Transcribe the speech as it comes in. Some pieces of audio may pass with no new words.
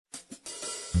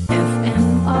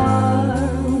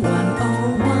FMR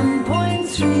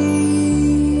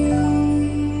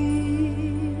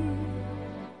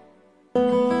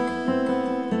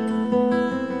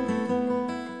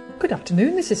Good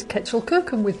afternoon, this is Ketchel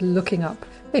Kirkham with Looking Up,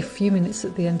 a few minutes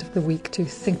at the end of the week to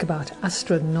think about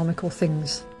astronomical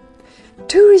things.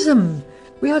 Tourism!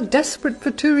 We are desperate for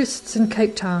tourists in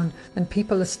Cape Town, and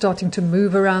people are starting to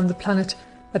move around the planet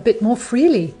a bit more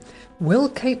freely. Will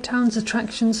Cape Town's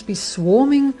attractions be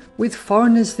swarming with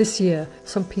foreigners this year?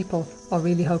 Some people are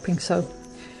really hoping so.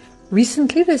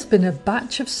 Recently there's been a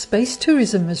batch of space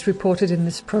tourism as reported in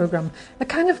this programme, a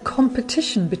kind of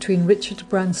competition between Richard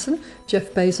Branson,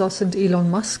 Jeff Bezos and Elon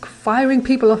Musk, firing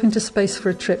people off into space for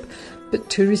a trip, but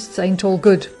tourists ain't all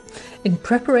good. In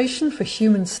preparation for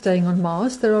humans staying on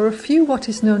Mars, there are a few what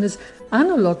is known as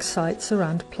analogue sites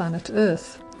around planet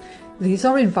Earth. These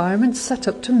are environments set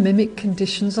up to mimic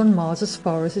conditions on Mars as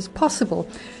far as is possible,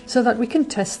 so that we can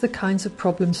test the kinds of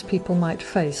problems people might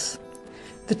face.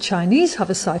 The Chinese have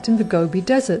a site in the Gobi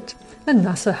Desert, and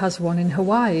NASA has one in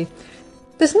Hawaii.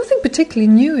 There's nothing particularly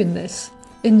new in this.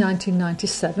 In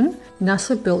 1997,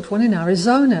 NASA built one in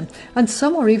Arizona, and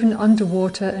some are even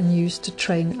underwater and used to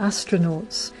train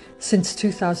astronauts. Since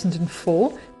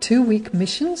 2004, 2-week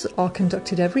missions are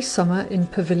conducted every summer in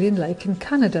Pavilion Lake in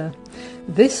Canada.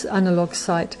 This analogue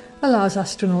site allows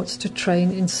astronauts to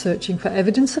train in searching for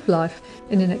evidence of life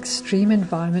in an extreme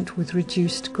environment with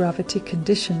reduced gravity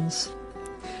conditions.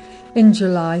 In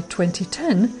July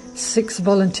 2010, 6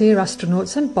 volunteer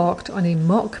astronauts embarked on a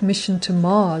mock mission to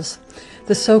Mars.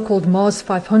 The so-called Mars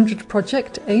 500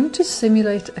 project aimed to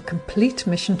simulate a complete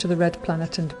mission to the Red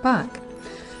Planet and back.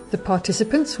 The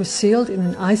participants were sealed in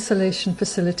an isolation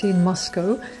facility in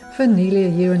Moscow for nearly a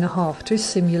year and a half to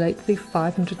simulate the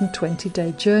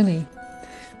 520-day journey.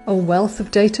 A wealth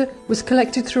of data was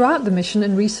collected throughout the mission,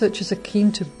 and researchers are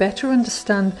keen to better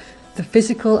understand the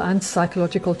physical and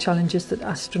psychological challenges that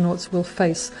astronauts will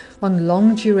face on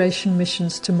long-duration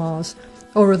missions to Mars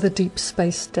or other deep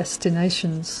space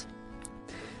destinations.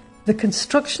 The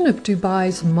construction of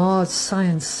Dubai's Mars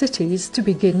Science City is to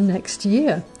begin next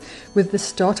year, with the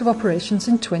start of operations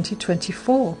in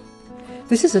 2024.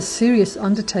 This is a serious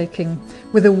undertaking,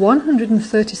 with a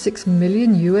 $136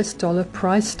 million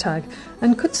price tag,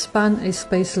 and could span a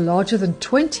space larger than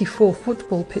 24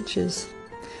 football pitches.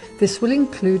 This will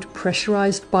include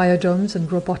pressurized biodomes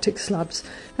and robotics labs,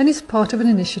 and is part of an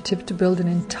initiative to build an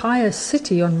entire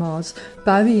city on Mars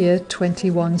by the year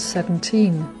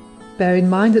 2117. Bear in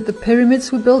mind that the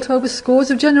pyramids were built over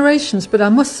scores of generations, but I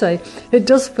must say it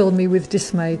does fill me with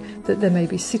dismay that there may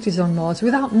be cities on Mars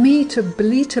without me to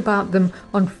bleat about them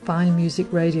on fine music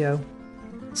radio.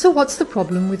 So what's the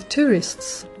problem with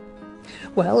tourists?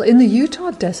 Well, in the Utah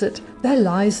desert there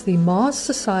lies the Mars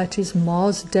Society's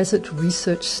Mars Desert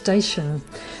Research Station.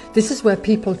 This is where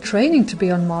people training to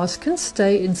be on Mars can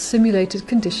stay in simulated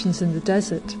conditions in the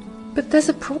desert. But there's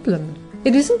a problem.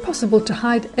 It isn't possible to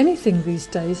hide anything these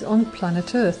days on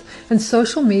planet Earth, and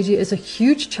social media is a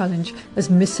huge challenge as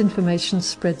misinformation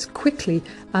spreads quickly,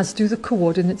 as do the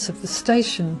coordinates of the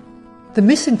station. The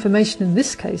misinformation in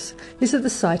this case is that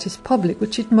the site is public,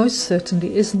 which it most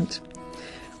certainly isn't.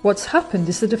 What's happened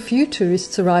is that a few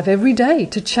tourists arrive every day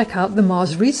to check out the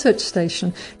Mars Research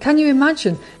Station. Can you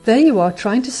imagine? There you are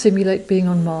trying to simulate being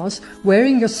on Mars,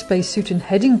 wearing your spacesuit and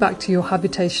heading back to your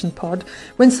habitation pod,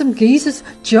 when some geezers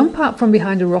jump out from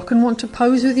behind a rock and want to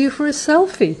pose with you for a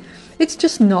selfie. It's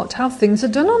just not how things are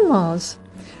done on Mars.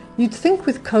 You'd think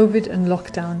with COVID and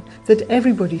lockdown that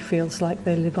everybody feels like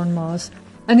they live on Mars,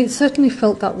 and it certainly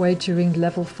felt that way during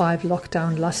level 5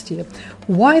 lockdown last year.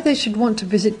 Why they should want to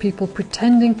visit people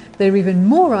pretending they're even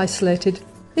more isolated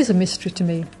is a mystery to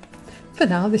me. For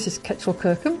now, this is Ketchel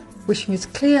Kirkham, wishing us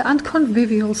clear and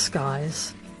convivial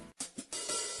skies.